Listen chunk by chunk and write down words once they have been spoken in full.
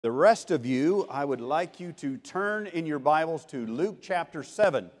The rest of you, I would like you to turn in your Bibles to Luke chapter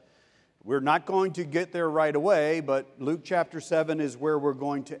 7. We're not going to get there right away, but Luke chapter 7 is where we're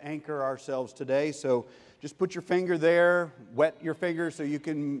going to anchor ourselves today. So just put your finger there, wet your finger so you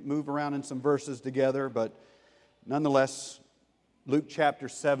can move around in some verses together. But nonetheless, Luke chapter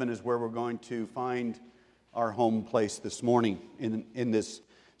 7 is where we're going to find our home place this morning in this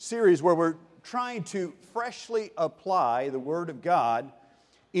series where we're trying to freshly apply the Word of God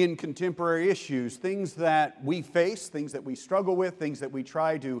in contemporary issues, things that we face, things that we struggle with, things that we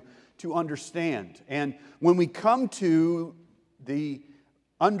try to understand. And when we come to the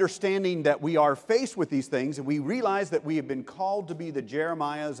understanding that we are faced with these things, and we realize that we have been called to be the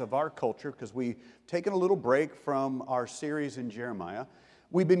Jeremiahs of our culture, because we've taken a little break from our series in Jeremiah,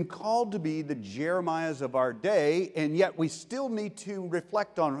 we've been called to be the Jeremiahs of our day, and yet we still need to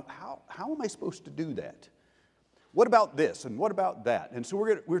reflect on how am I supposed to do that? What about this and what about that? And so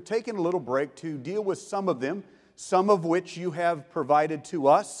we're taking a little break to deal with some of them, some of which you have provided to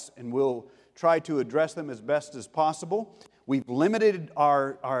us, and we'll try to address them as best as possible. We've limited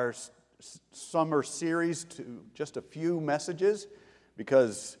our summer series to just a few messages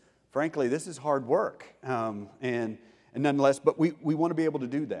because, frankly, this is hard work. And nonetheless, but we want to be able to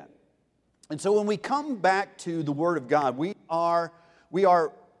do that. And so when we come back to the Word of God, we are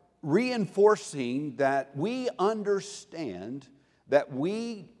reinforcing that we understand that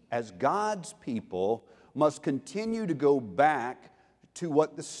we, as God's people, must continue to go back to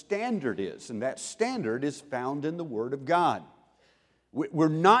what the standard is. And that standard is found in the Word of God. We're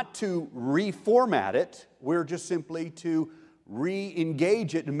not to reformat it. We're just simply to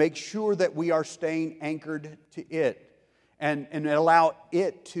re-engage it and make sure that we are staying anchored to it. And allow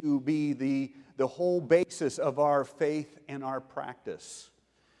it to be the whole basis of our faith and our practice.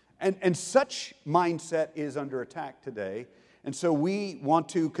 And such mindset is under attack today. And so we want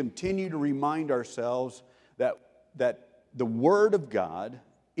to continue to remind ourselves that the Word of God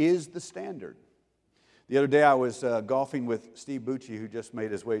is the standard. The other day I was golfing with Steve Bucci, who just made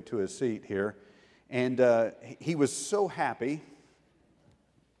his way to his seat here. And he was so happy.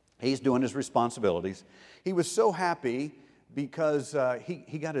 He's doing his responsibilities. He was so happy because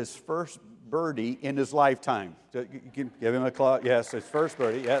he got his first birdie in his lifetime. You can give him a clap. Yes, his first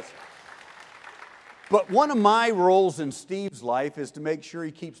birdie, yes. But one of my roles in Steve's life is to make sure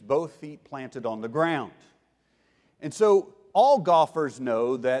he keeps both feet planted on the ground. And so all golfers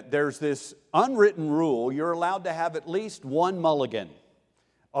know that there's this unwritten rule. You're allowed to have at least one mulligan.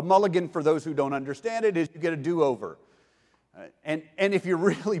 A mulligan, for those who don't understand it, is you get a do-over. And if you're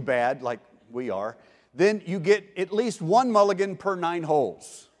really bad, like we are, then you get at least one mulligan per 9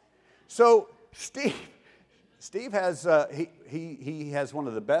 holes. So Steve has he has one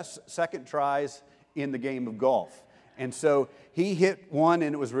of the best second tries in the game of golf. And so he hit one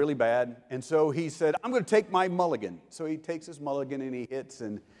and it was really bad. And so he said, I'm going to take my mulligan. So he takes his mulligan and he hits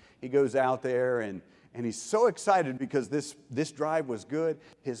and he goes out there and he's so excited because this drive was good.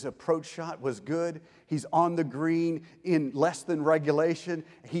 His approach shot was good. He's on the green in less than regulation.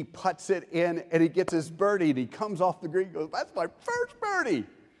 He putts it in and he gets his birdie and he comes off the green and goes, that's my first birdie.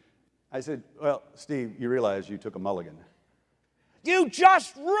 I said, well, Steve, you realize you took a mulligan. You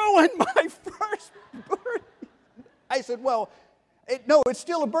just ruined my first birdie. I said, well, no, it's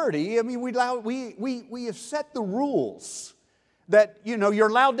still a birdie. I mean, we have set the rules that, you're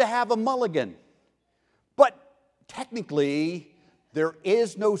allowed to have a mulligan. But technically, there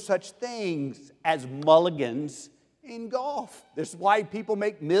is no such thing as mulligans in golf. This is why people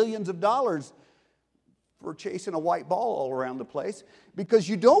make millions of dollars for chasing a white ball all around the place, because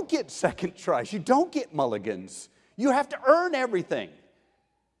you don't get second tries. You don't get mulligans. You have to earn everything.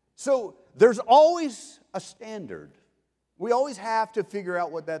 So there's always a standard. We always have to figure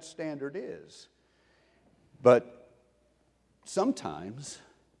out what that standard is. But sometimes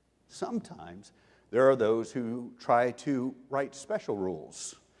there are those who try to write special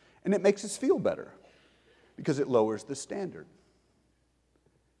rules. And it makes us feel better because it lowers the standard.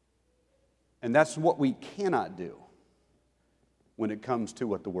 And that's what we cannot do when it comes to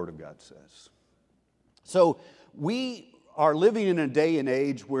what the Word of God says. So we are living in a day and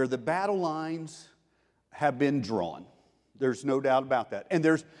age where the battle lines have been drawn. There's no doubt about that. And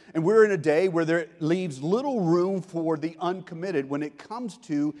we're in a day where there leaves little room for the uncommitted when it comes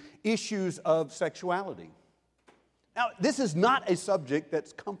to issues of sexuality. Now, this is not a subject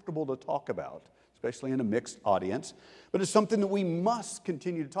that's comfortable to talk about, especially in a mixed audience, but it's something that we must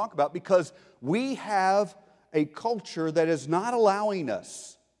continue to talk about because we have a culture that is not allowing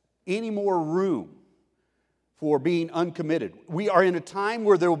us any more room for being uncommitted. We are in a time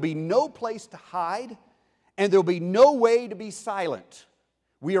where there will be no place to hide and there will be no way to be silent.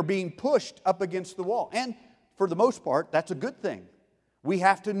 We are being pushed up against the wall. And for the most part, that's a good thing. We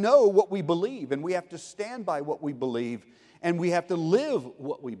have to know what we believe, and we have to stand by what we believe, and we have to live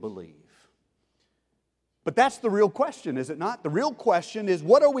what we believe. But that's the real question, is it not? The real question is,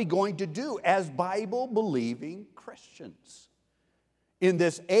 what are we going to do as Bible-believing Christians in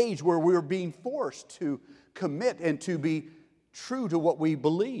this age where we're being forced to commit and to be true to what we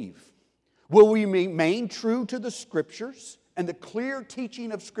believe? Will we remain true to the Scriptures and the clear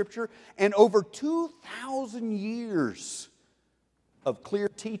teaching of Scripture and over 2,000 years of clear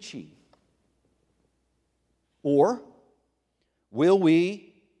teaching? Or will we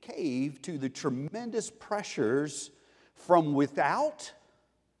cave to the tremendous pressures from without,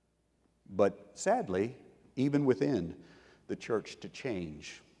 but sadly, even within the church to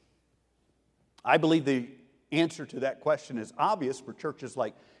change? I believe the answer to that question is obvious for churches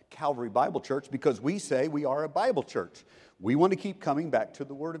like Calvary Bible Church, because we say we are a Bible church. We want to keep coming back to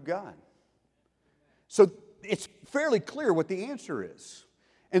the Word of God. So it's fairly clear what the answer is.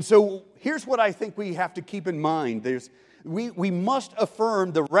 And so here's what I think we have to keep in mind. We must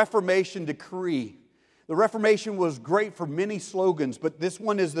affirm the Reformation decree. The Reformation was great for many slogans, but this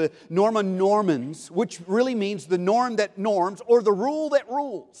one is the Norma Normans, which really means the norm that norms, or the rule that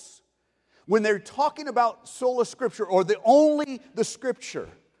rules. When they're talking about sola Scriptura, or the Scripture,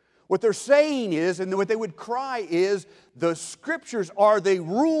 what they're saying is, and what they would cry is, the Scriptures are the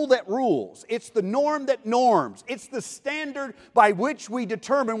rule that rules. It's the norm that norms. It's the standard by which we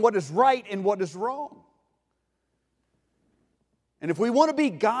determine what is right and what is wrong. And if we want to be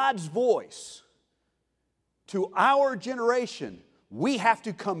God's voice to our generation, we have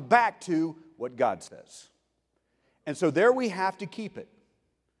to come back to what God says. And so there we have to keep it.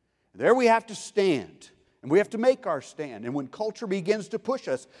 There we have to stand. And we have to make our stand. And when culture begins to push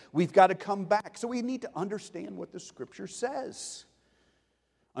us, we've got to come back. So we need to understand what the Scripture says.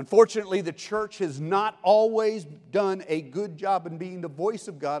 Unfortunately, the church has not always done a good job in being the voice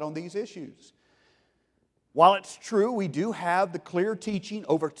of God on these issues. While it's true, we do have the clear teaching,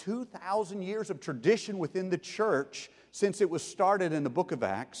 over 2,000 years of tradition within the church since it was started in the book of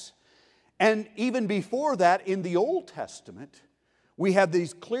Acts. And even before that, in the Old Testament, we have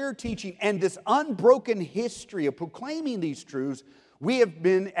these clear teaching and this unbroken history of proclaiming these truths. We have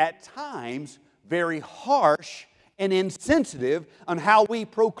been at times very harsh and insensitive on how we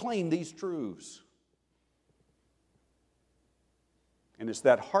proclaim these truths. And it's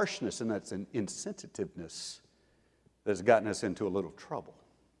that harshness and that insensitiveness that has gotten us into a little trouble.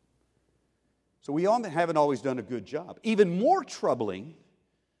 So we haven't always done a good job. Even more troubling,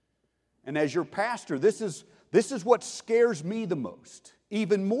 and as your pastor, this is what scares me the most.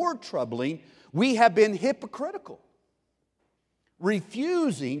 Even more troubling, we have been hypocritical,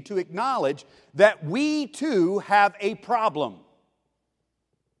 refusing to acknowledge that we too have a problem.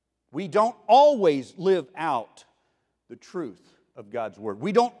 We don't always live out the truth of God's Word.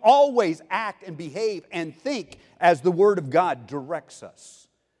 We don't always act and behave and think as the Word of God directs us.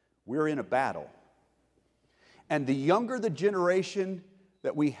 We're in a battle. And the younger the generation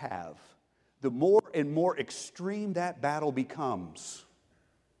that we have, the more and more extreme that battle becomes.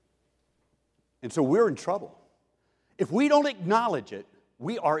 And so we're in trouble. If we don't acknowledge it,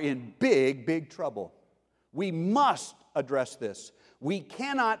 we are in big, big trouble. We must address this. We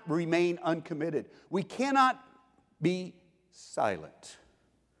cannot remain uncommitted. We cannot be silent.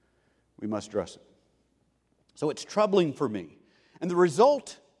 We must address it. So it's troubling for me. And the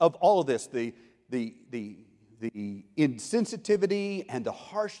result of all of this, the insensitivity and the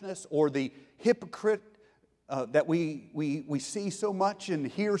harshness or the hypocrite that we see so much and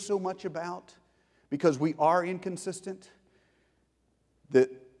hear so much about because we are inconsistent, the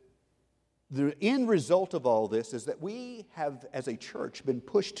end result of all this is that we have, as a church, been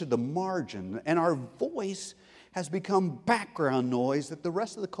pushed to the margin, and our voice has become background noise that the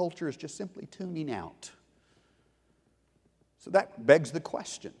rest of the culture is just simply tuning out. So that begs the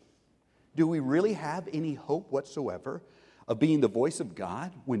question, do we really have any hope whatsoever of being the voice of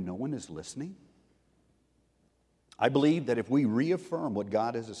God when no one is listening? I believe that if we reaffirm what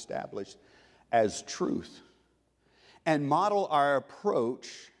God has established as truth and model our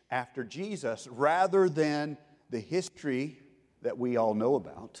approach after Jesus rather than the history that we all know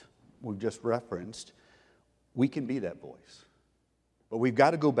about, we've just referenced, we can be that voice. But we've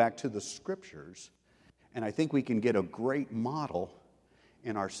got to go back to the Scriptures, and I think we can get a great model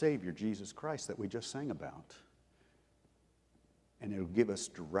in our Savior, Jesus Christ, that we just sang about. And it'll give us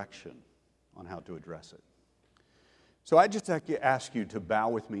direction on how to address it. So I just like to ask you to bow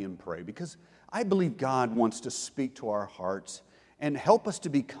with me and pray, because I believe God wants to speak to our hearts and help us to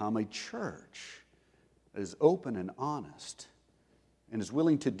become a church that is open and honest and is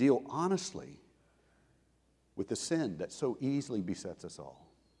willing to deal honestly with the sin that so easily besets us all.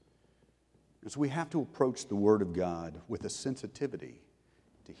 And so we have to approach the Word of God with a sensitivity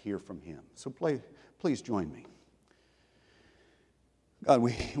to hear from Him. So please join me. God,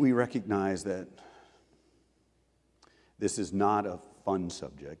 we recognize that this is not a fun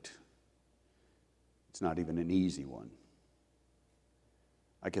subject. It's not even an easy one.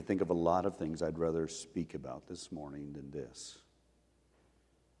 I can think of a lot of things I'd rather speak about this morning than this.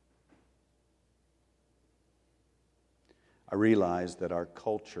 I realize that our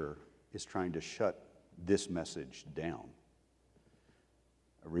culture is trying to shut this message down.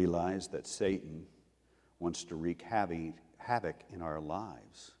 I realize that Satan wants to wreak havoc in our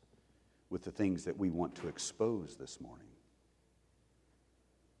lives with the things that we want to expose this morning.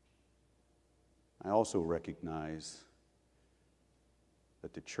 I also recognize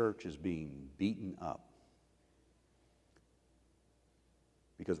that the church is being beaten up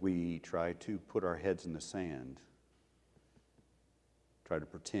because we try to put our heads in the sand, try to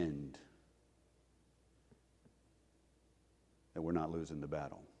pretend that we're not losing the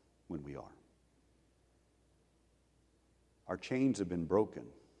battle when we are. Our chains have been broken,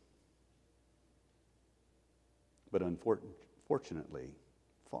 but unfortunately,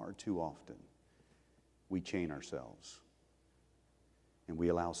 far too often, we chain ourselves and we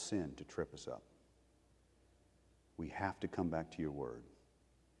allow sin to trip us up. We have to come back to your word,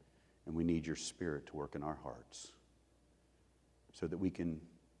 and we need your Spirit to work in our hearts so that we can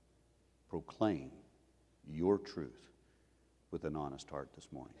proclaim your truth with an honest heart this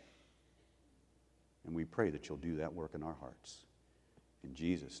morning. And we pray that you'll do that work in our hearts. In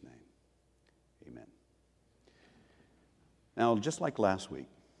Jesus' name, amen. Now, just like last week,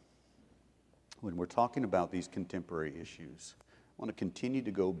 when we're talking about these contemporary issues, I want to continue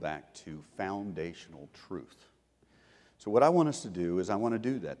to go back to foundational truth. So what I want us to do is I want to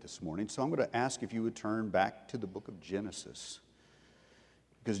do that this morning. So I'm going to ask if you would turn back to the book of Genesis.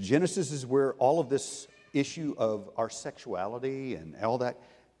 Because Genesis is where all of this issue of our sexuality and all that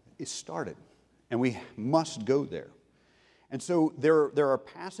is started. And we must go there. And so there are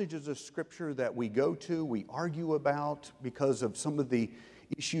passages of Scripture that we go to, we argue about because of some of the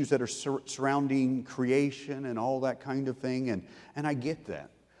issues that are surrounding creation and all that kind of thing. And I get that.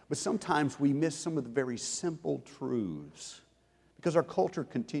 But sometimes we miss some of the very simple truths because our culture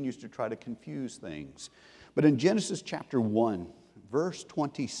continues to try to confuse things. But in Genesis chapter 1, verse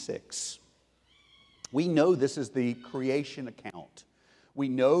 26, we know this is the creation account. We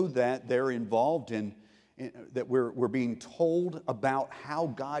know that they're involved in that we're being told about how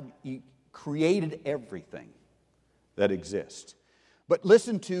God created everything that exists. But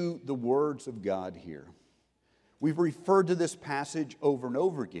listen to the words of God here. We've referred to this passage over and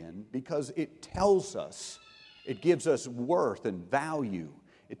over again because it tells us, it gives us worth and value.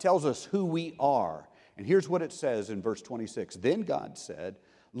 It tells us who we are. And here's what it says in verse 26. Then God said,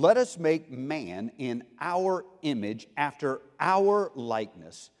 "Let us make man in our image, after our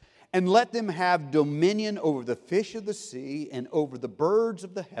likeness, and let them have dominion over the fish of the sea, and over the birds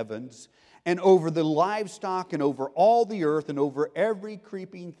of the heavens, and over the livestock, and over all the earth, and over every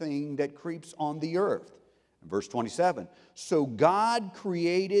creeping thing that creeps on the earth." In verse 27, so God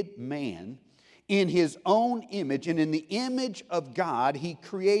created man in His own image, and in the image of God He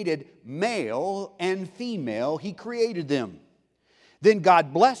created male and female, He created them. Then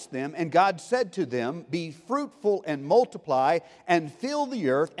God blessed them, and God said to them, "Be fruitful and multiply, and fill the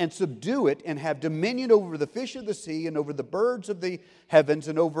earth, and subdue it, and have dominion over the fish of the sea, and over the birds of the heavens,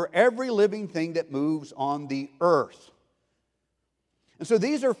 and over every living thing that moves on the earth." And so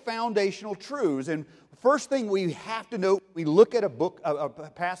these are foundational truths. And first thing we have to know when we look at a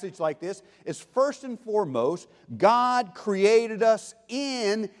passage like this is, first and foremost, God created us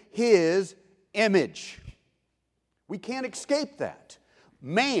in His image. We can't escape that.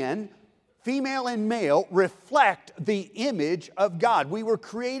 Man, female and male, reflect the image of God. We were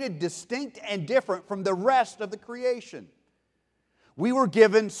created distinct and different from the rest of the creation. We were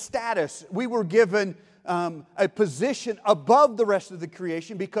given status. We were given a position above the rest of the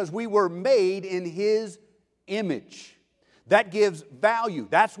creation because we were made in His image. That gives value.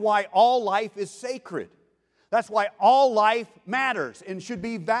 That's why all life is sacred. That's why all life matters and should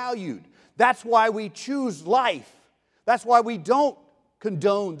be valued. That's why we choose life. That's why we don't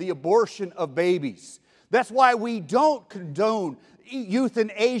condone the abortion of babies. That's why we don't condone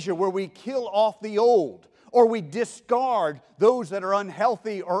euthanasia, where we kill off the old, or we discard those that are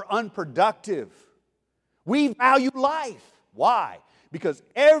unhealthy or unproductive. We value life. Why? Because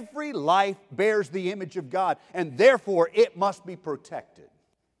every life bears the image of God, and therefore it must be protected.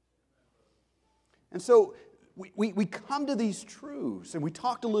 And so we come to these truths, and we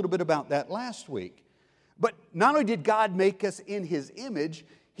talked a little bit about that last week. But not only did God make us in His image,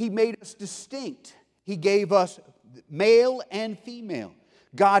 He made us distinct. He gave us male and female.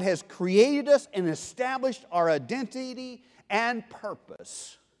 God has created us and established our identity and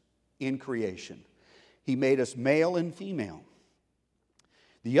purpose in creation. He made us male and female.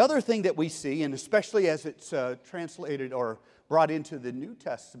 The other thing that we see, and especially as it's translated or brought into the New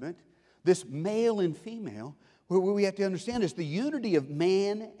Testament, this male and female, what we have to understand is the unity of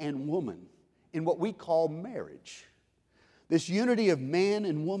man and woman in what we call marriage. This unity of man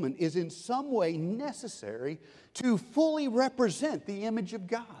and woman is in some way necessary to fully represent the image of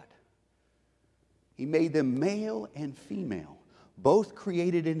God. He made them male and female, both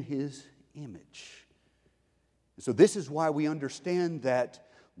created in His image. So this is why we understand that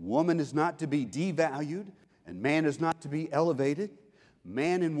woman is not to be devalued and man is not to be elevated.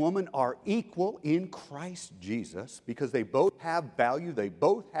 Man and woman are equal in Christ Jesus because they both have value. They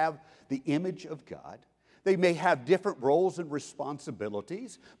both have the image of God. They may have different roles and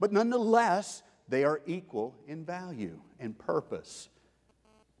responsibilities, but nonetheless, they are equal in value and purpose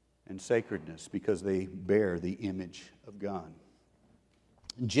and sacredness because they bear the image of God.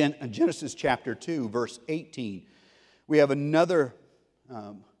 In Genesis chapter 2, verse 18, we have another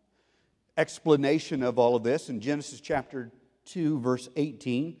explanation of all of this. In Genesis chapter 2, verse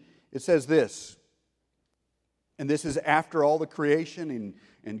 18, it says this, and this is after all the creation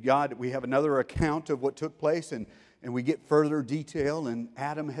and God, we have another account of what took place, and we get further detail, and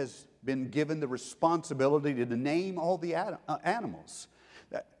Adam has been given the responsibility to name all the animals.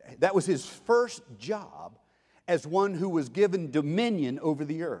 That was his first job as one who was given dominion over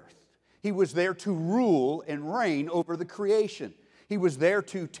the earth. He was there to rule and reign over the creation. He was there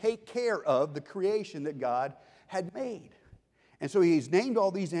to take care of the creation that God had made. And so he's named all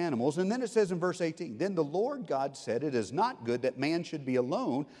these animals. And then it says in verse 18, then the Lord God said, it is not good that man should be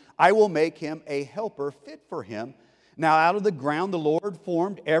alone. I will make him a helper fit for him. Now out of the ground the Lord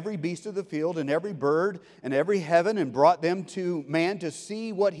formed every beast of the field and every bird and every heaven and brought them to man to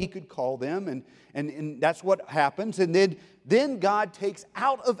see what he could call them. And that's what happens. And then God takes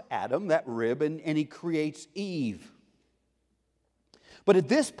out of Adam that rib and he creates Eve. But at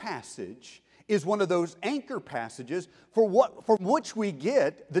this passage is one of those anchor passages from which we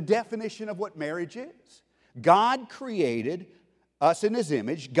get the definition of what marriage is. God created us in His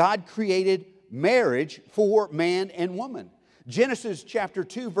image. God created marriage for man and woman. Genesis chapter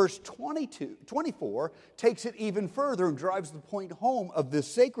 2, verse 24 takes it even further and drives the point home of the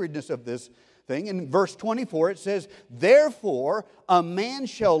sacredness of this thing. In verse 24 it says, therefore a man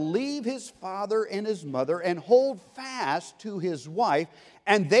shall leave his father and his mother and hold fast to his wife,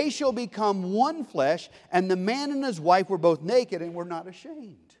 and they shall become one flesh. And the man and his wife were both naked and were not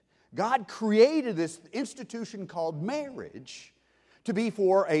ashamed. God created this institution called marriage to be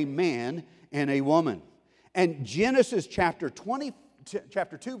for a man and a woman. And Genesis chapter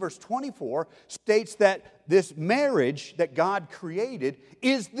 2, verse 24 states that this marriage that God created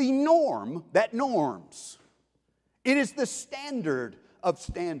is the norm that norms. It is the standard of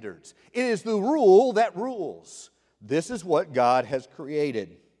standards. It is the rule that rules. This is what God has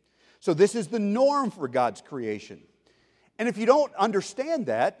created. So this is the norm for God's creation. And if you don't understand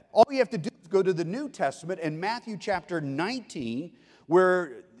that, all you have to do is go to the New Testament in Matthew chapter 19,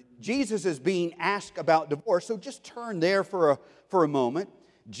 where Jesus is being asked about divorce. So just turn there for a moment.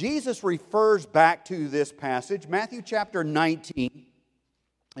 Jesus refers back to this passage, Matthew chapter 19,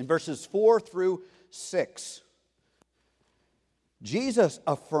 in verses 4 through 6. Jesus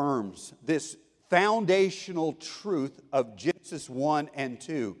affirms this foundational truth of Genesis 1 and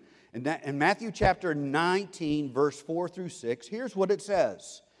 2. In Matthew chapter 19, verse 4 through 6, here's what it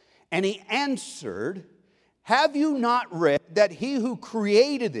says. And he answered, have you not read that he who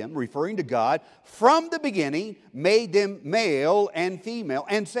created them, referring to God, from the beginning made them male and female,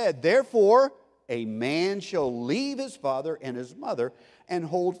 and said, therefore a man shall leave his father and his mother and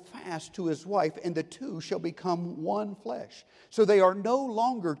hold fast to his wife, and the two shall become one flesh. So they are no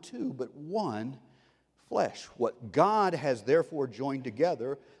longer two, but one flesh. What God has therefore joined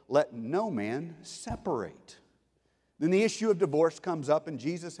together, let no man separate. Then the issue of divorce comes up, and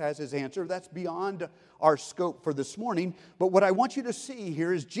Jesus has his answer. That's beyond our scope for this morning. But what I want you to see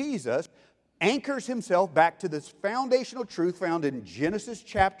here is Jesus anchors himself back to this foundational truth found in Genesis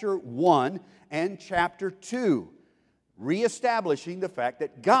chapter 1 and chapter 2, reestablishing the fact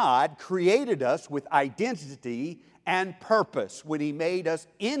that God created us with identity and purpose when he made us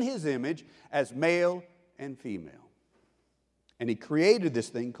in his image as male and female. And he created this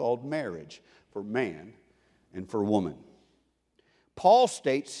thing called marriage for man and for woman. Paul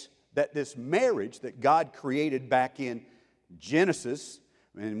states that this marriage that God created back in Genesis,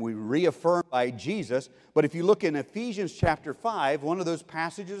 and we reaffirm by Jesus. But if you look in Ephesians chapter 5, one of those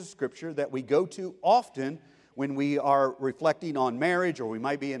passages of Scripture that we go to often when we are reflecting on marriage or we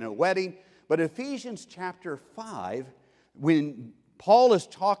might be in a wedding. But Ephesians chapter 5, when Paul is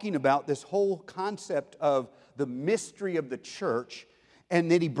talking about this whole concept of the mystery of the church,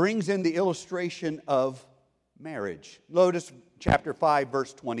 and then he brings in the illustration of marriage. Notice chapter 5,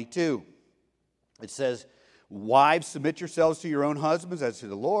 verse 22. It says, "Wives, submit yourselves to your own husbands as to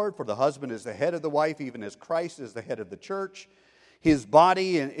the Lord, for the husband is the head of the wife, even as Christ is the head of the church. His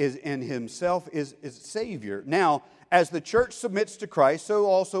body and himself is Savior. Now, as the church submits to Christ, so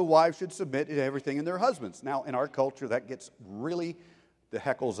also wives should submit to everything in their husbands." Now, in our culture, that gets really the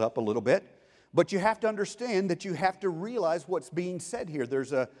heckles up a little bit. But you have to understand that you have to realize what's being said here.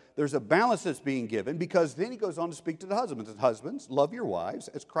 There's a balance that's being given, because then he goes on to speak to the husbands. And husbands, love your wives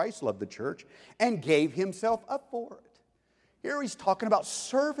as Christ loved the church and gave himself up for it. Here he's talking about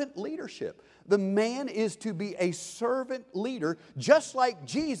servant leadership. The man is to be a servant leader, just like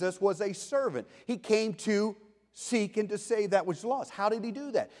Jesus was a servant. He came to seek and to save that which was lost. How did he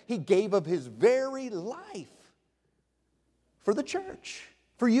do that? He gave of his very life for the church,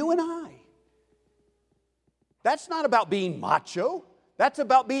 for you and I. That's not about being macho. That's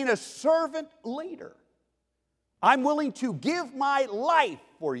about being a servant leader. I'm willing to give my life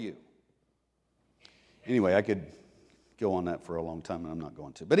for you. Anyway, I could go on that for a long time, and I'm not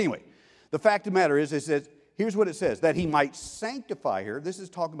going to. But anyway, the fact of the matter is, it says, here's what it says, that he might sanctify her. This is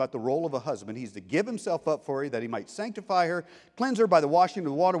talking about the role of a husband. He's to give himself up for her, that he might sanctify her, cleanse her by the washing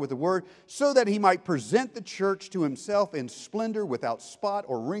of the water with the word, so that he might present the church to himself in splendor, without spot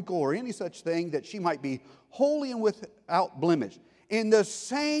or wrinkle or any such thing, that she might be holy and without blemish. In the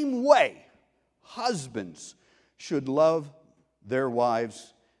same way, husbands should love their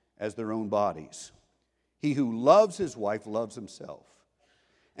wives as their own bodies. He who loves his wife loves himself.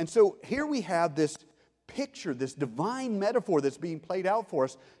 And so here we have this picture, this divine metaphor that's being played out for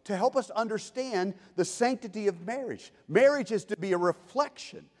us to help us understand the sanctity of marriage. Marriage is to be a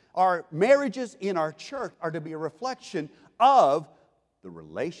reflection. Our marriages in our church are to be a reflection of the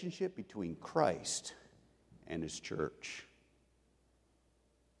relationship between Christ and his church.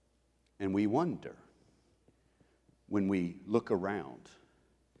 And we wonder, when we look around,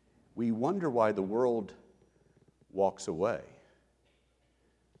 we wonder why the world walks away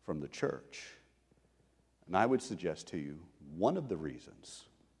from the church. And I would suggest to you, one of the reasons,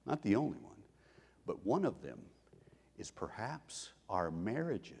 not the only one, but one of them is perhaps our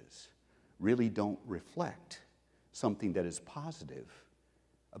marriages really don't reflect something that is positive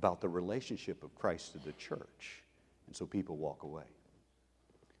about the relationship of Christ to the church. And so people walk away.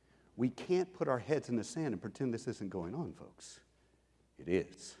 We can't put our heads in the sand and pretend this isn't going on, folks. It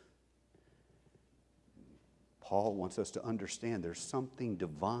is. Paul wants us to understand there's something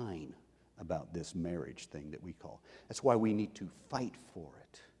divine about this marriage thing that we call. That's why we need to fight for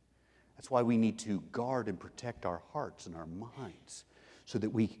it. That's why we need to guard and protect our hearts and our minds, so that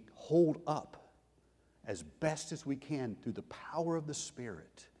we hold up as best as we can through the power of the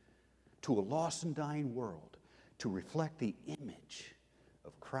Spirit to a lost and dying world, to reflect the image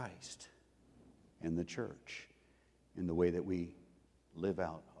of Christ and the church in the way that we live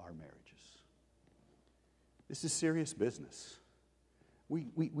out our marriages. This is serious business.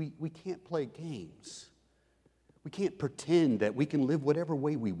 We can't play games. We can't pretend that we can live whatever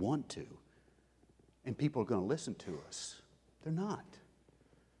way we want to and people are going to listen to us. They're not.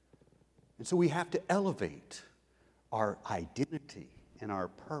 And so we have to elevate our identity and our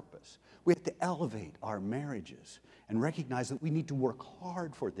purpose. We have to elevate our marriages and recognize that we need to work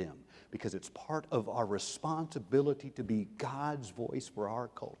hard for them, because it's part of our responsibility to be God's voice for our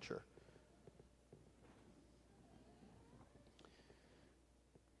culture.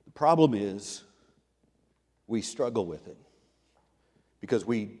 The problem is we struggle with it because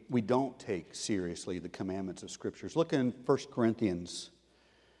we don't take seriously the commandments of Scriptures. Look in 1 Corinthians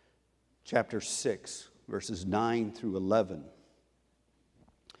chapter 6, verses 9 through 11.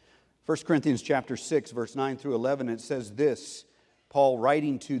 1 Corinthians chapter 6, verse 9 through 11, it says this, Paul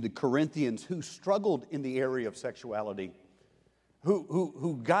writing to the Corinthians who struggled in the area of sexuality,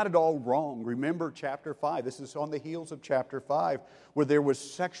 who got it all wrong. Remember chapter 5. This is on the heels of chapter 5, where there was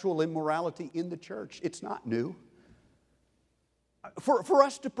sexual immorality in the church. It's not new. For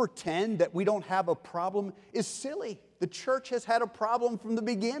us to pretend that we don't have a problem is silly. The church has had a problem from the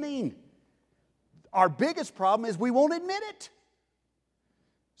beginning. Our biggest problem is we won't admit it.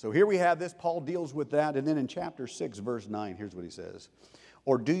 So here we have this. Paul deals with that. And then in chapter 6, verse 9, here's what he says.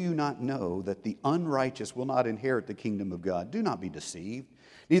 Or do you not know that the unrighteous will not inherit the kingdom of God? Do not be deceived.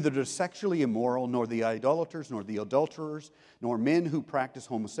 Neither the sexually immoral, nor the idolaters, nor the adulterers, nor men who practice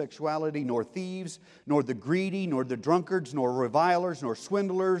homosexuality, nor thieves, nor the greedy, nor the drunkards, nor revilers, nor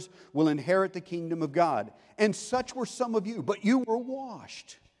swindlers will inherit the kingdom of God. And such were some of you, but you were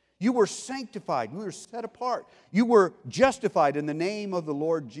washed. You were sanctified. You were set apart. You were justified in the name of the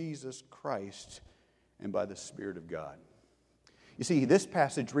Lord Jesus Christ and by the Spirit of God. You see, this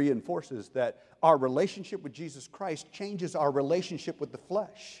passage reinforces that our relationship with Jesus Christ changes our relationship with the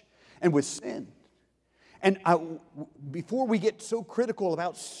flesh and with sin. And before we get so critical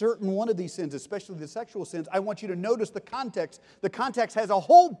about certain one of these sins, especially the sexual sins, I want you to notice the context. The context has a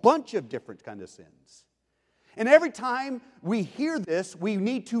whole bunch of different kind of sins. And every time we hear this, we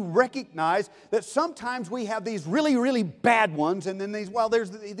need to recognize that sometimes we have these really, really bad ones, and then these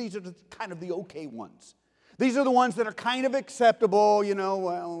are the kind of the okay ones. These are the ones that are kind of acceptable,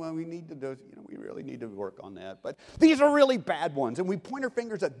 we need to do, we really need to work on that. But these are really bad ones, and we point our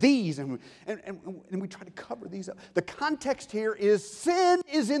fingers at these, and we try to cover these up. The context here is sin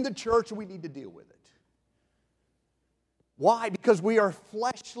is in the church, and we need to deal with it. Why? Because we are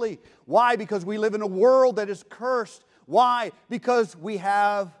fleshly. Why? Because we live in a world that is cursed. Why? Because we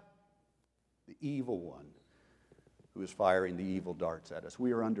have the evil one who is firing the evil darts at us.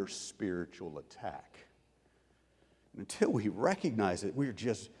 We are under spiritual attack. Until we recognize it, we're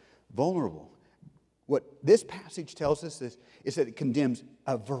just vulnerable. What this passage tells us is that it condemns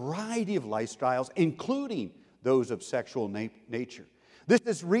a variety of lifestyles, including those of sexual nature. This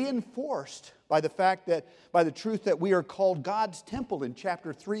is reinforced by the fact that, by the truth that we are called God's temple in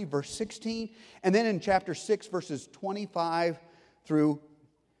chapter 3, verse 16, and then in chapter 6, verses 25 through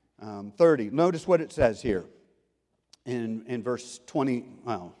 30. Notice what it says here in verse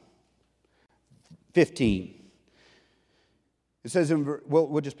 15. It says,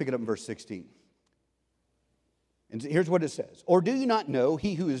 we'll just pick it up in verse 16. And here's what it says. Or do you not know,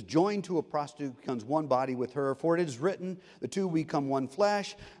 he who is joined to a prostitute becomes one body with her? For it is written, the two become one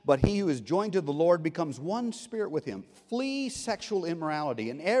flesh. But he who is joined to the Lord becomes one spirit with him. Flee sexual immorality,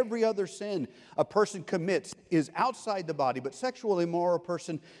 and every other sin a person commits is outside the body. But sexual immoral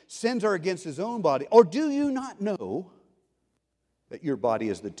person sins are against his own body. Or do you not know that your body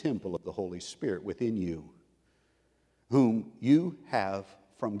is the temple of the Holy Spirit within you, whom you have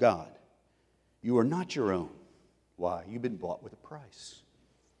from God? You are not your own. Why? You've been bought with a price.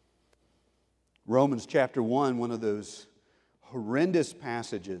 Romans chapter 1, one of those horrendous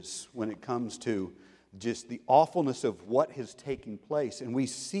passages when it comes to just the awfulness of what has taken place. And we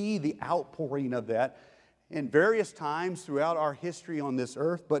see the outpouring of that in various times throughout our history on this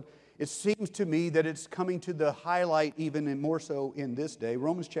earth. But it seems to me that it's coming to the highlight even and more so in this day.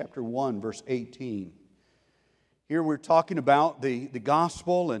 Romans chapter 1, verse 18. Here we're talking about the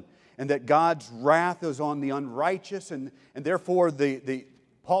gospel and that God's wrath is on the unrighteous, and therefore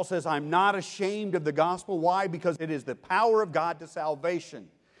Paul says, I'm not ashamed of the gospel. Why? Because it is the power of God to salvation.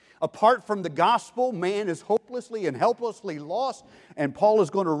 Apart from the gospel, man is hopelessly and helplessly lost, and Paul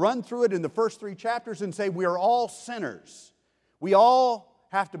is going to run through it in the first 3 chapters and say we are all sinners. We all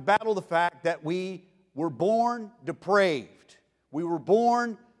have to battle the fact that we were born depraved. We were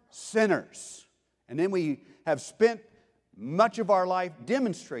born sinners. And then we have spent much of our life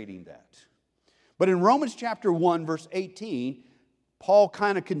demonstrating that. But in Romans chapter 1, verse 18, Paul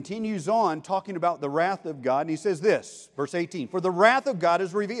kind of continues on talking about the wrath of God. And he says this, verse 18, for the wrath of God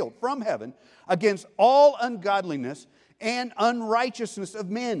is revealed from heaven against all ungodliness and unrighteousness of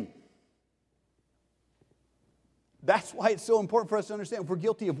men. That's why it's so important for us to understand if we're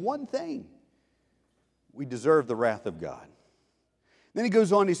guilty of one thing, we deserve the wrath of God. Then he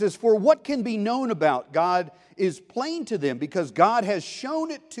goes on, he says, for what can be known about God is plain to them, because God has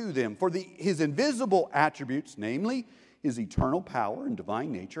shown it to them. For his invisible attributes, namely his eternal power and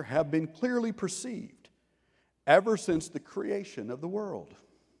divine nature, have been clearly perceived ever since the creation of the world,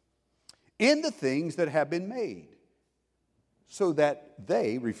 in the things that have been made, so that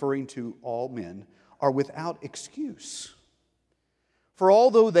they, referring to all men, are without excuse. For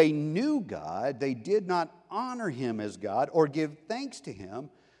although they knew God, they did not honor him as God or give thanks to him,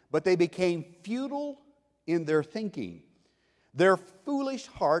 but they became futile in their thinking. Their foolish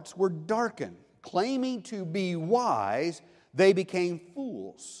hearts were darkened. Claiming to be wise, they became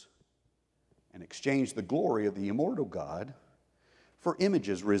fools and exchanged the glory of the immortal God for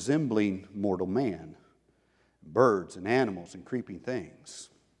images resembling mortal man, birds and animals and creeping things.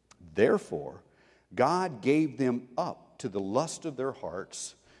 Therefore, God gave them up to the lust of their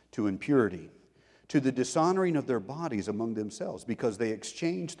hearts, to impurity, to the dishonoring of their bodies among themselves, because they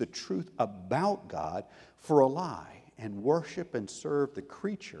exchanged the truth about God for a lie and worship and serve the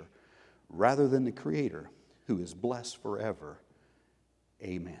creature rather than the Creator, who is blessed forever.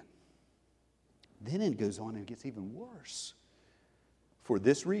 Amen. Then it goes on and it gets even worse. For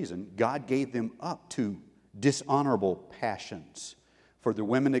this reason, God gave them up to dishonorable passions. For the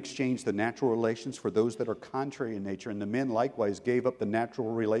women exchanged the natural relations for those that are contrary in nature, and the men likewise gave up the natural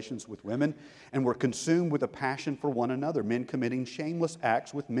relations with women and were consumed with a passion for one another, men committing shameless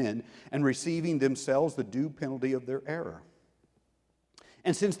acts with men and receiving themselves the due penalty of their error.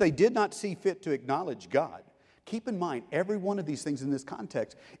 And since they did not see fit to acknowledge God, keep in mind, every one of these things in this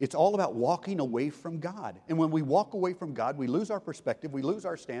context, it's all about walking away from God. And when we walk away from God, we lose our perspective, we lose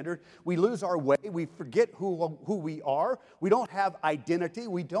our standard, we lose our way, we forget who we are, we don't have identity,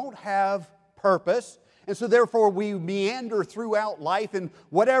 we don't have purpose. And so therefore we meander throughout life, and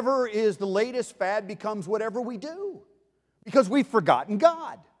whatever is the latest fad becomes whatever we do. Because we've forgotten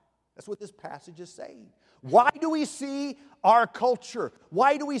God. That's what this passage is saying. Why do we see our culture?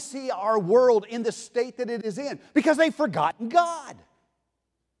 Why do we see our world in the state that it is in? Because they've forgotten God.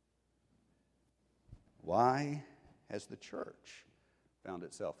 Why has the church found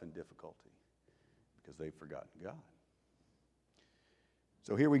itself in difficulty? Because they've forgotten God.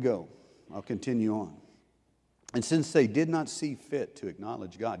 So here we go. I'll continue on. And since they did not see fit to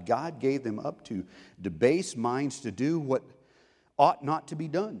acknowledge God, God gave them up to debased minds to do what ought not to be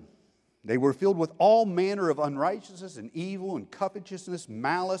done. They were filled with all manner of unrighteousness and evil and covetousness,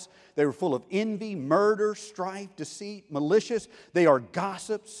 malice. They were full of envy, murder, strife, deceit, malicious. They are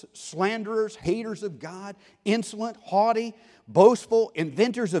gossips, slanderers, haters of God, insolent, haughty, boastful,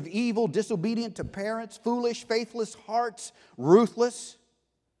 inventors of evil, disobedient to parents, foolish, faithless hearts, ruthless.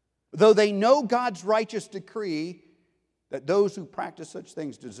 Though they know God's righteous decree that those who practice such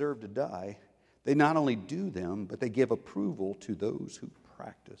things deserve to die, they not only do them, but they give approval to those who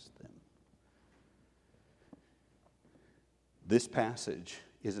practice them. This passage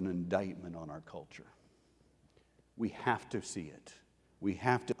is an indictment on our culture. We have to see it. We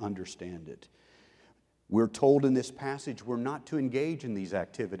have to understand it. We're told in this passage we're not to engage in these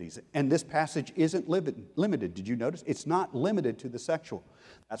activities. And this passage isn't limited. Did you notice? It's not limited to the sexual.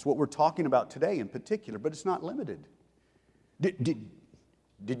 That's what we're talking about today in particular, but it's not limited.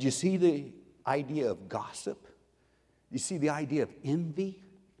 Did you see the idea of gossip? You see the idea of envy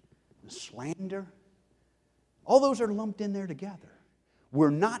and slander? All those are lumped in there together.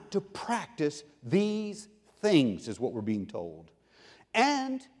 We're not to practice these things, is what we're being told.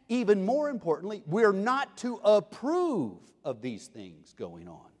 And even more importantly, we're not to approve of these things going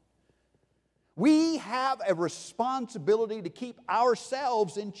on. We have a responsibility to keep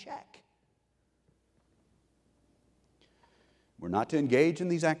ourselves in check. We're not to engage in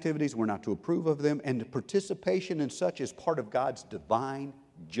these activities. We're not to approve of them. And the participation in such is part of God's divine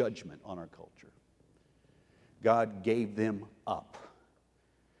judgment on our culture. God gave them up.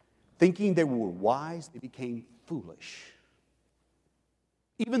 Thinking they were wise, they became foolish.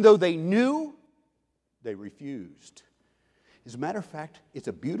 Even though they knew, they refused. As a matter of fact, it's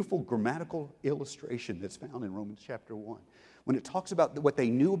a beautiful grammatical illustration that's found in Romans chapter 1. When it talks about what they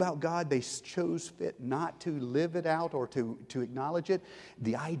knew about God, they chose fit not to live it out or to acknowledge it.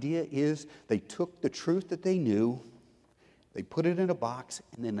 The idea is they took the truth that they knew, they put it in a box,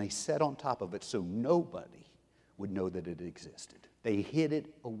 and then they sat on top of it so nobody would know that it existed. They hid it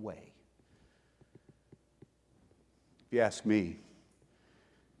away. If you ask me,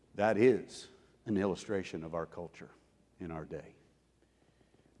 that is an illustration of our culture in our day.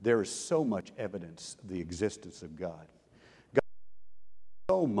 There is so much evidence of the existence of God. God has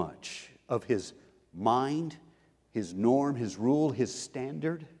so much of His mind, His norm, His rule, His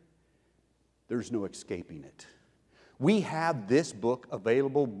standard. There's no escaping it. We have this book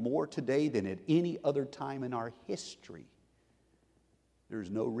available more today than at any other time in our history.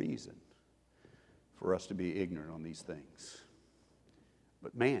 There's no reason for us to be ignorant on these things.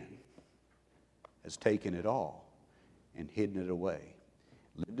 But man has taken it all and hidden it away,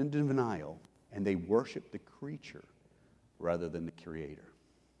 lived in denial, and they worship the creature rather than the Creator.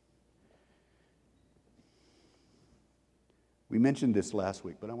 We mentioned this last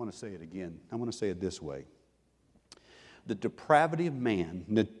week, but I want to say it again. I want to say it this way. The depravity of man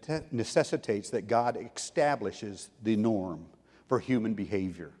necessitates that God establishes the norm for human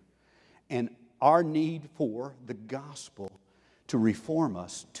behavior, and our need for the gospel to reform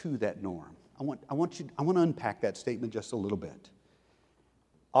us to that norm. I want to unpack that statement just a little bit.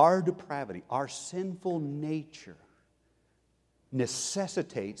 Our depravity, our sinful nature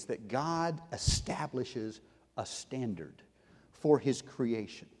necessitates that God establishes a standard for His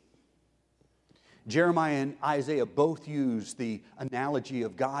creation. Jeremiah and Isaiah both use the analogy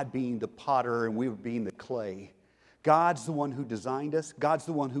of God being the potter and we being the clay. God's the one who designed us. God's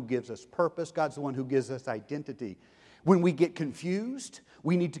the one who gives us purpose. God's the one who gives us identity. When we get confused,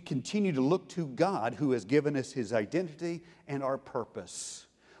 we need to continue to look to God who has given us His identity and our purpose.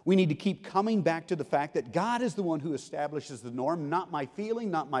 We need to keep coming back to the fact that God is the one who establishes the norm, not my feeling,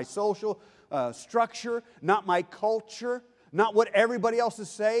 not my social structure, not my culture, not what everybody else is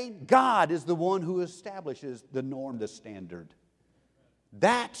saying. God is the one who establishes the norm, the standard.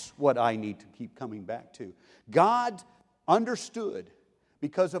 That's what I need to keep coming back to. God understood,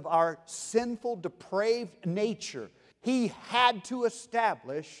 because of our sinful, depraved nature, He had to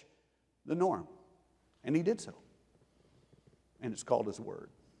establish the norm. And He did so. And it's called His Word.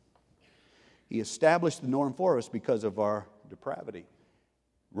 He established the norm for us because of our depravity.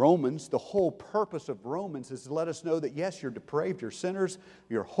 Romans, the whole purpose of Romans is to let us know that yes, you're depraved, you're sinners,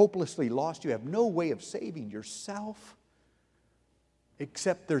 you're hopelessly lost, you have no way of saving yourself.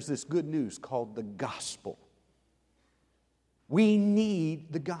 Except there's this good news called the gospel. We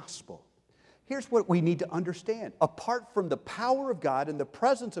need the gospel. Here's what we need to understand. Apart from the power of God and the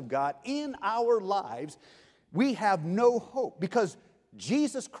presence of God in our lives, we have no hope, because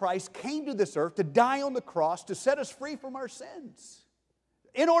Jesus Christ came to this earth to die on the cross to set us free from our sins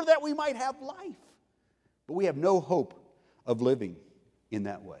in order that we might have life. But we have no hope of living in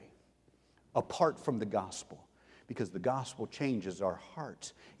that way apart from the gospel. Because the gospel changes our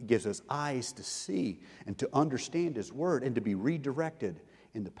hearts. It gives us eyes to see and to understand His Word and to be redirected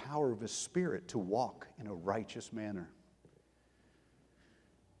in the power of His Spirit to walk in a righteous manner.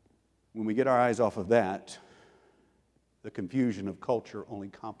 When we get our eyes off of that, the confusion of culture only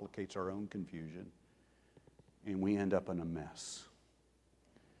complicates our own confusion, and we end up in a mess.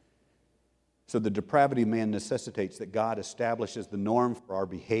 So the depravity of man necessitates that God establishes the norm for our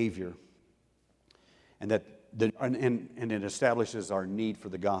behavior, and that and it establishes our need for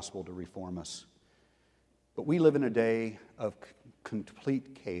the gospel to reform us. But we live in a day of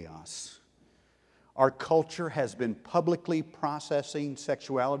complete chaos. Our culture has been publicly processing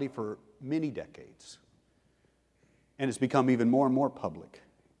sexuality for many decades, and it's become even more and more public.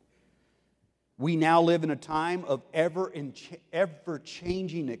 We now live in a time of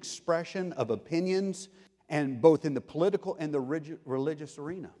ever-changing expression of opinions, and both in the political and the religious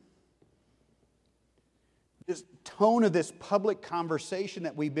arena. This tone of this public conversation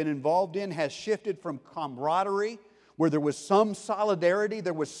that we've been involved in has shifted from camaraderie, where there was some solidarity,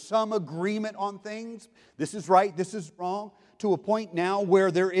 there was some agreement on things, this is right, this is wrong, to a point now where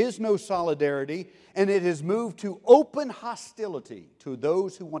there is no solidarity, and it has moved to open hostility to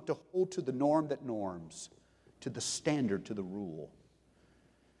those who want to hold to the norm that norms, to the standard, to the rule.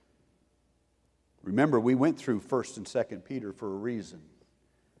 Remember, we went through 1st and 2nd Peter for a reason.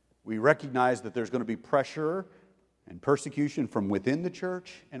 We recognize that there's going to be pressure and persecution from within the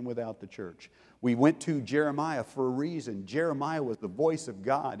church and without the church. We went to Jeremiah for a reason. Jeremiah was the voice of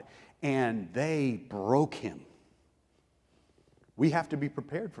God, and they broke him. We have to be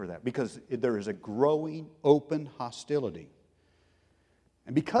prepared for that, because there is a growing open hostility.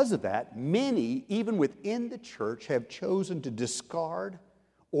 And because of that, many, even within the church, have chosen to discard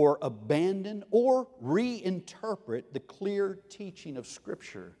or abandon or reinterpret the clear teaching of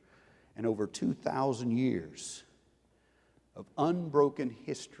Scripture. And over 2,000 years of unbroken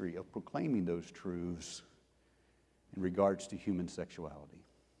history of proclaiming those truths in regards to human sexuality.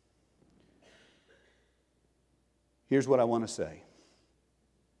 Here's what I want to say.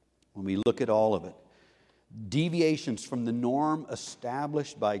 When we look at all of it, deviations from the norm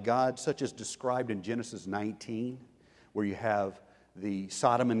established by God, such as described in Genesis 19, where you have the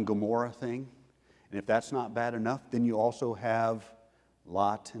Sodom and Gomorrah thing, and if that's not bad enough, then you also have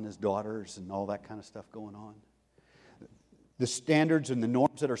Lot and his daughters and all that kind of stuff going on. The standards and the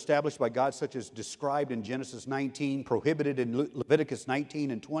norms that are established by God, such as described in Genesis 19, prohibited in Leviticus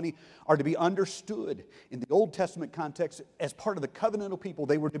 19 and 20, are to be understood in the Old Testament context as part of the covenantal people.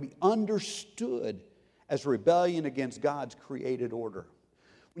 They were to be understood as rebellion against God's created order.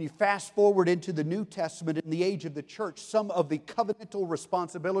 When you fast forward into the New Testament in the age of the church, some of the covenantal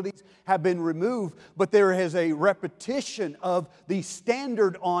responsibilities have been removed, but there is a repetition of the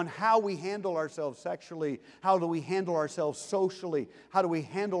standard on how we handle ourselves sexually, how do we handle ourselves socially, how do we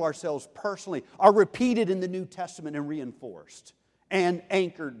handle ourselves personally, are repeated in the New Testament and reinforced and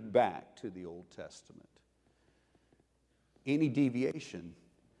anchored back to the Old Testament. Any deviation,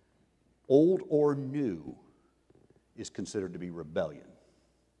 old or new, is considered to be rebellion.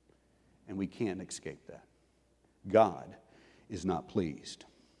 And we can't escape that. God is not pleased.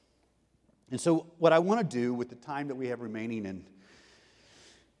 And so what I want to do with the time that we have remaining, and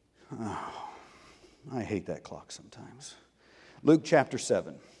I hate that clock sometimes. Luke chapter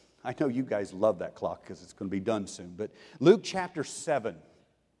 7. I know you guys love that clock because it's going to be done soon. But Luke chapter 7,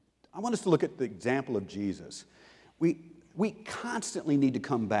 I want us to look at the example of Jesus. We constantly need to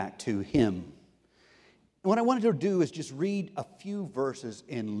come back to Him. And what I wanted to do is just read a few verses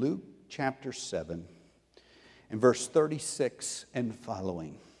in Luke chapter 7 and verse 36 and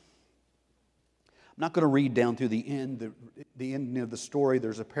following. I'm not going to read down through the end of the story.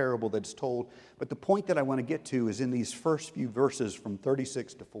 There's a parable that's told. But the point that I want to get to is in these first few verses from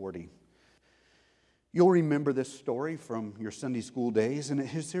 36 to 40. You'll remember this story from your Sunday school days. And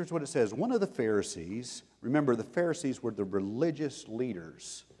here's what it says. One of the Pharisees, remember the Pharisees were the religious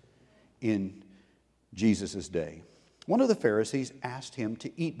leaders in Jesus' day. One of the Pharisees asked him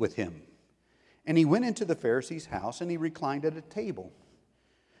to eat with him. And he went into the Pharisee's house and he reclined at a table.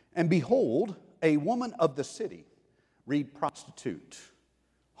 And behold, a woman of the city, read prostitute,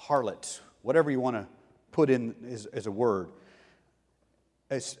 harlot, whatever you want to put in as a word.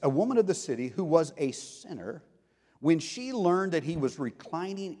 As a woman of the city who was a sinner, when she learned that he was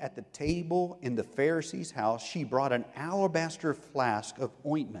reclining at the table in the Pharisee's house, she brought an alabaster flask of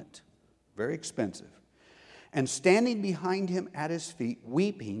ointment, very expensive. And standing behind him at his feet,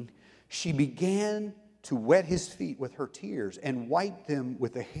 weeping, she began to wet his feet with her tears and wiped them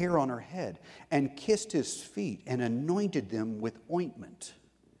with the hair on her head and kissed his feet and anointed them with ointment.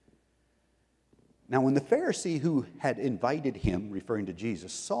 Now when the Pharisee who had invited him, referring to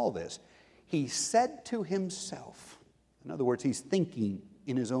Jesus, saw this, he said to himself, in other words, he's thinking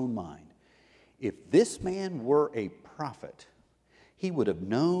in his own mind, if this man were a prophet, he would have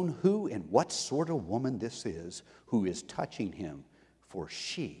known who and what sort of woman this is who is touching him, for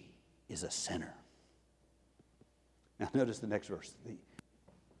she is a sinner. Now notice the next verse, the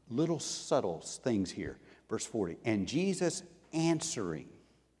little subtle things here. Verse 40, and Jesus answering.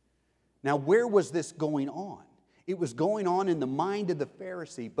 Now where was this going on? It was going on in the mind of the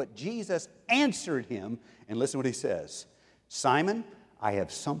Pharisee, but Jesus answered him, and listen what he says. Simon, I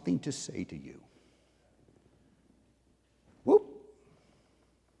have something to say to you. Whoop.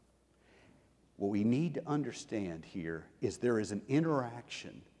 What we need to understand here is there is an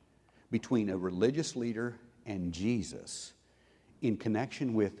interaction between a religious leader and Jesus in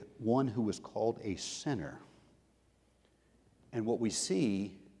connection with one who was called a sinner. And what we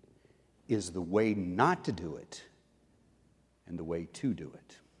see is the way not to do it and the way to do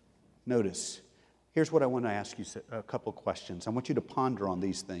it. Notice, here's what I want to ask you a couple questions. I want you to ponder on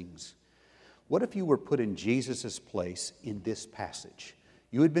these things. What if you were put in Jesus' place in this passage?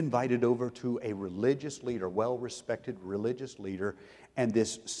 You had been invited over to a religious leader, well-respected religious leader, and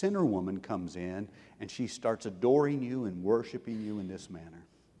this sinner woman comes in and she starts adoring you and worshiping you in this manner.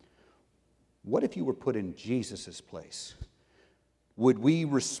 What if you were put in Jesus' place? Would we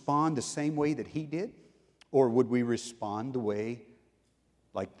respond the same way that he did? Or would we respond the way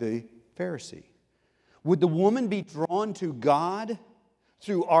like the Pharisee? Would the woman be drawn to God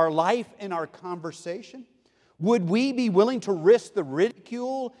through our life and our conversation? Would we be willing to risk the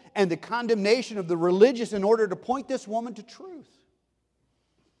ridicule and the condemnation of the religious in order to point this woman to truth?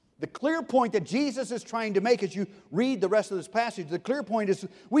 The clear point that Jesus is trying to make as you read the rest of this passage, the clear point is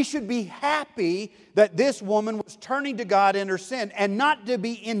we should be happy that this woman was turning to God in her sin and not to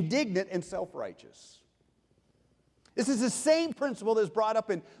be indignant and self-righteous. This is the same principle that's brought up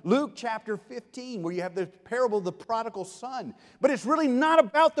in Luke chapter 15 where you have the parable of the prodigal son. But it's really not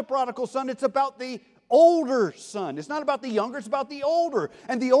about the prodigal son, it's about the older son. It's not about the younger, it's about the older.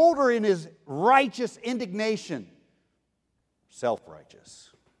 And the older in his righteous indignation, self-righteous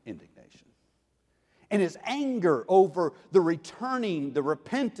indignation. And his anger over the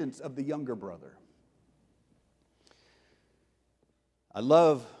repentance of the younger brother. I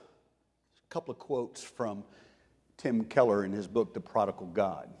love a couple of quotes from Tim Keller in his book, The Prodigal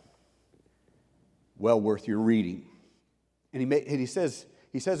God. Well worth your reading. And he says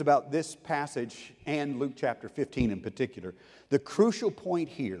about this passage and Luke chapter 15 in particular, the crucial point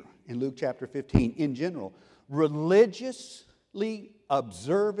here in Luke chapter 15 in general, religiously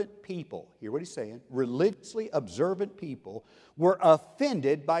observant people, hear what he's saying, religiously observant people were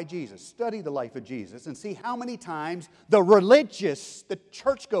offended by Jesus. Study the life of Jesus and see how many times the religious, the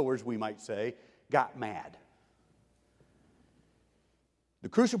churchgoers we might say, got mad. The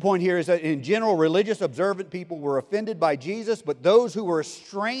crucial point here is that in general, religious observant people were offended by Jesus, but those who were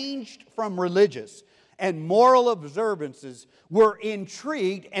estranged from religious and moral observances were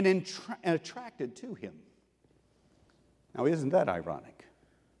intrigued and attracted to him. Now, isn't that ironic?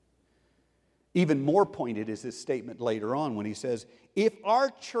 Even more pointed is his statement later on when he says, if our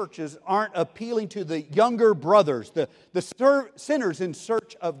churches aren't appealing to the younger brothers, the sinners in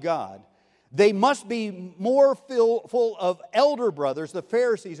search of God, They must be more full of elder brothers, the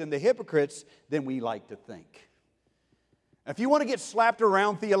Pharisees and the hypocrites, than we like to think. If you want to get slapped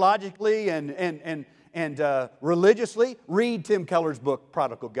around theologically and religiously, read Tim Keller's book,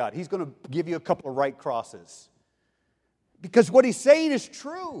 Prodigal God. He's going to give you a couple of right crosses. Because what he's saying is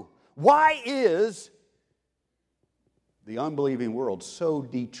true. Why is the unbelieving world so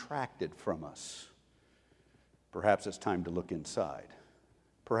detracted from us? Perhaps it's time to look inside.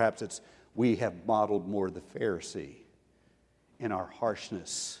 Perhaps it's we have modeled more the Pharisee in our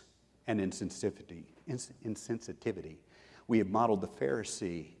harshness and insensitivity. We have modeled the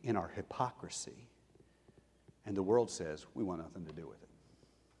Pharisee in our hypocrisy. And the world says we want nothing to do with it.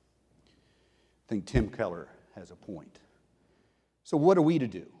 I think Tim Keller has a point. So what are we to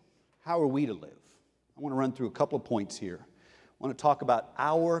do? How are we to live? I want to run through a couple of points here. I want to talk about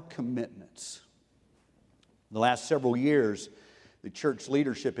our commitments. The last several years, the church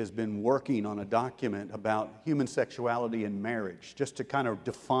leadership has been working on a document about human sexuality and marriage, just to kind of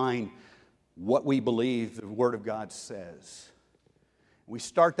define what we believe the Word of God says. We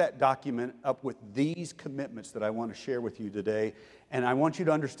start that document up with these commitments that I want to share with you today, and I want you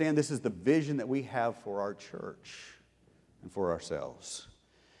to understand this is the vision that we have for our church and for ourselves.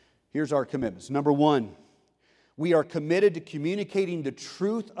 Here's our commitments. Number one, we are committed to communicating the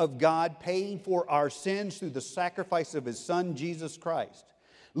truth of God, paying for our sins through the sacrifice of His Son, Jesus Christ.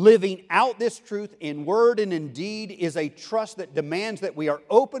 Living out this truth in word and in deed is a trust that demands that we are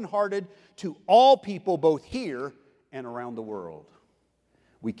open-hearted to all people, both here and around the world.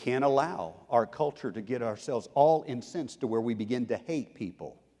 We can't allow our culture to get ourselves all incensed to where we begin to hate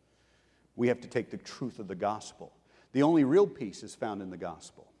people. We have to take the truth of the gospel. The only real peace is found in the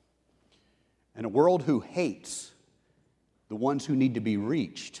gospel. And a world who hates the ones who need to be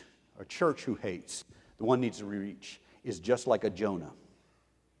reached, a church who hates the one who needs to be reached, is just like a Jonah.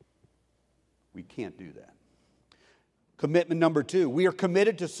 We can't do that. Commitment number two, we are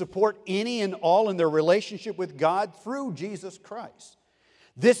committed to support any and all in their relationship with God through Jesus Christ.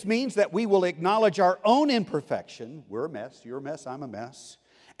 This means that we will acknowledge our own imperfection. We're a mess, you're a mess, I'm a mess.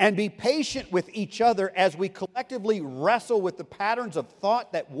 And be patient with each other as we collectively wrestle with the patterns of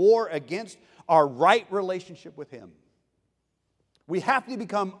thought that war against our right relationship with Him. We have to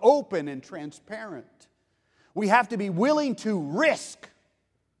become open and transparent. We have to be willing to risk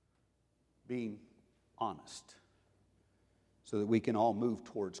being honest so that we can all move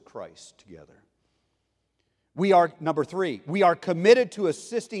towards Christ together. Number three, we are committed to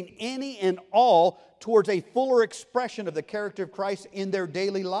assisting any and all towards a fuller expression of the character of Christ in their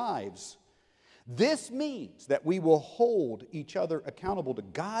daily lives. This means that we will hold each other accountable to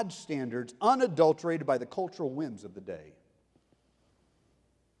God's standards, unadulterated by the cultural whims of the day.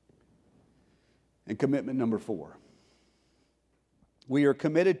 And commitment number four, we are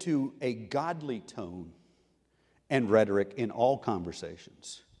committed to a godly tone and rhetoric in all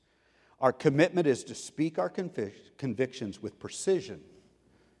conversations. Our commitment is to speak our convictions with precision,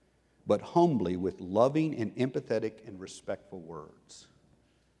 but humbly with loving and empathetic and respectful words.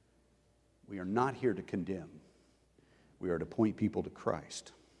 We are not here to condemn. We are to point people to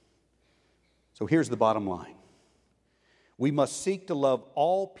Christ. So here's the bottom line. We must seek to love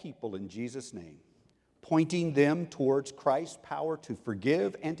all people in Jesus' name, pointing them towards Christ's power to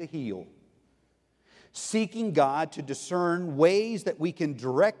forgive and to heal. Seeking God to discern ways that we can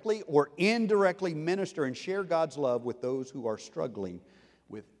directly or indirectly minister and share God's love with those who are struggling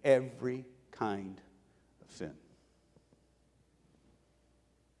with every kind of sin.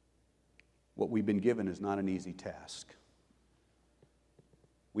 What we've been given is not an easy task.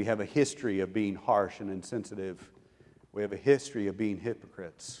 We have a history of being harsh and insensitive. We have a history of being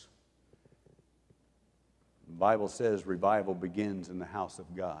hypocrites. The Bible says revival begins in the house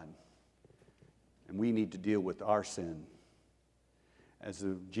of God. And we need to deal with our sin. As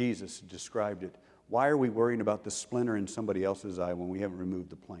Jesus described it, why are we worrying about the splinter in somebody else's eye when we haven't removed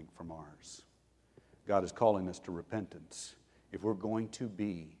the plank from ours? God is calling us to repentance. If we're going to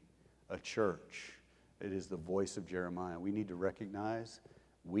be a church, it is the voice of Jeremiah. We need to recognize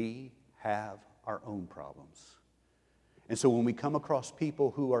we have our own problems. And so when we come across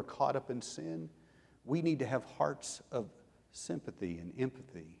people who are caught up in sin, we need to have hearts of sympathy and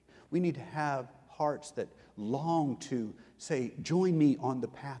empathy. We need to have hearts that long to say, join me on the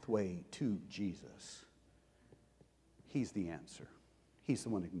pathway to Jesus. He's the answer. He's the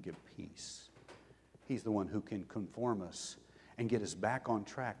one who can give peace. He's the one who can conform us and get us back on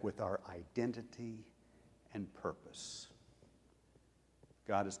track with our identity and purpose.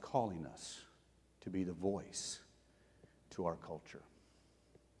 God is calling us to be the voice to our culture.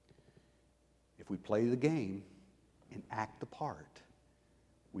 If we play the game and act the part,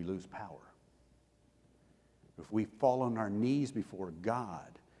 we lose power. If we fall on our knees before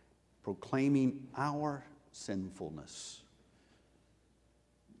God, proclaiming our sinfulness,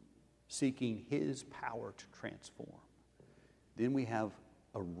 seeking His power to transform, then we have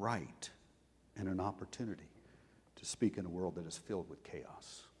a right and an opportunity to speak in a world that is filled with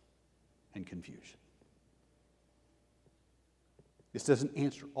chaos and confusion. This doesn't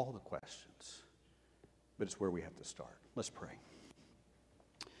answer all the questions, but it's where we have to start. Let's pray.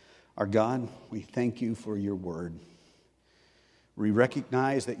 Our God, we thank you for your word. We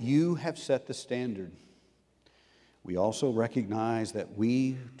recognize that you have set the standard. We also recognize that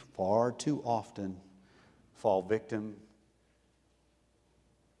we far too often fall victim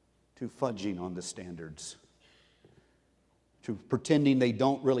to fudging on the standards, to pretending they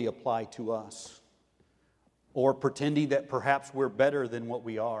don't really apply to us, or pretending that perhaps we're better than what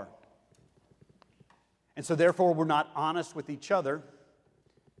we are. And so therefore we're not honest with each other,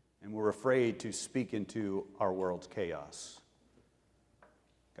 and we're afraid to speak into our world's chaos.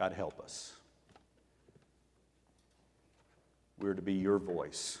 God, help us. We're to be your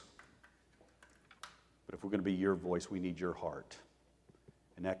voice. But if we're going to be your voice, we need your heart.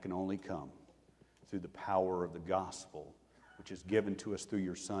 And that can only come through the power of the gospel, which is given to us through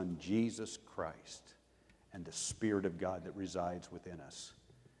your Son, Jesus Christ, and the Spirit of God that resides within us.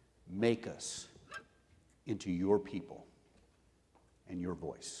 Make us into your people and your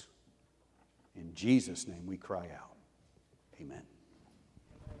voice. In Jesus' name we cry out. Amen.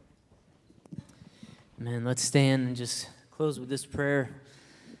 Amen. Let's stand and just close with this prayer,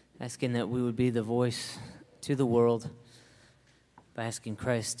 asking that we would be the voice to the world by asking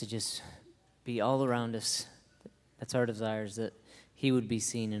Christ to just be all around us. That's our desires, that He would be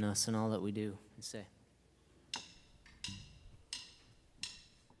seen in us in all that we do and say.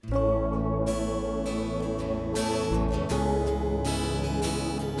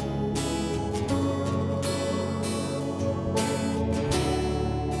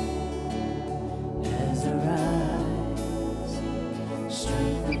 As I rise,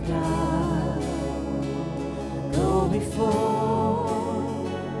 strength of God, go before,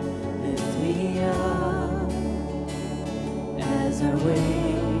 lift me up. As I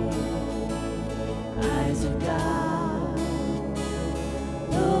wait, eyes of God,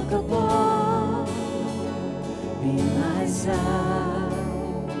 look above, be my side.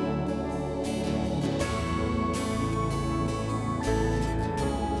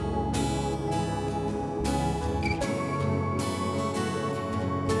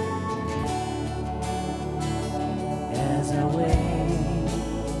 As I wait,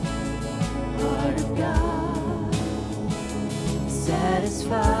 heart of God,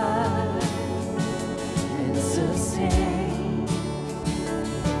 satisfied and sustained.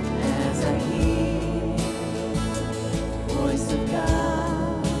 As I hear voice of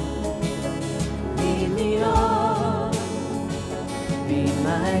God, lead me on, be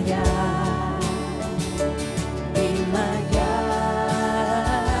my guide, be my guide.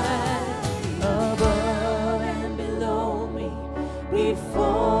 Above and below me,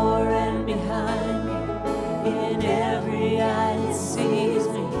 before and behind me, in every eye that sees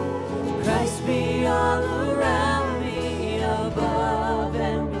me, Christ be all around me. Above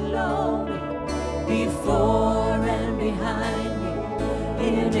and below me, before and behind me,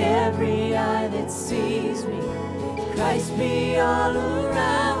 in every eye that sees me, Christ be all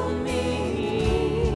around me.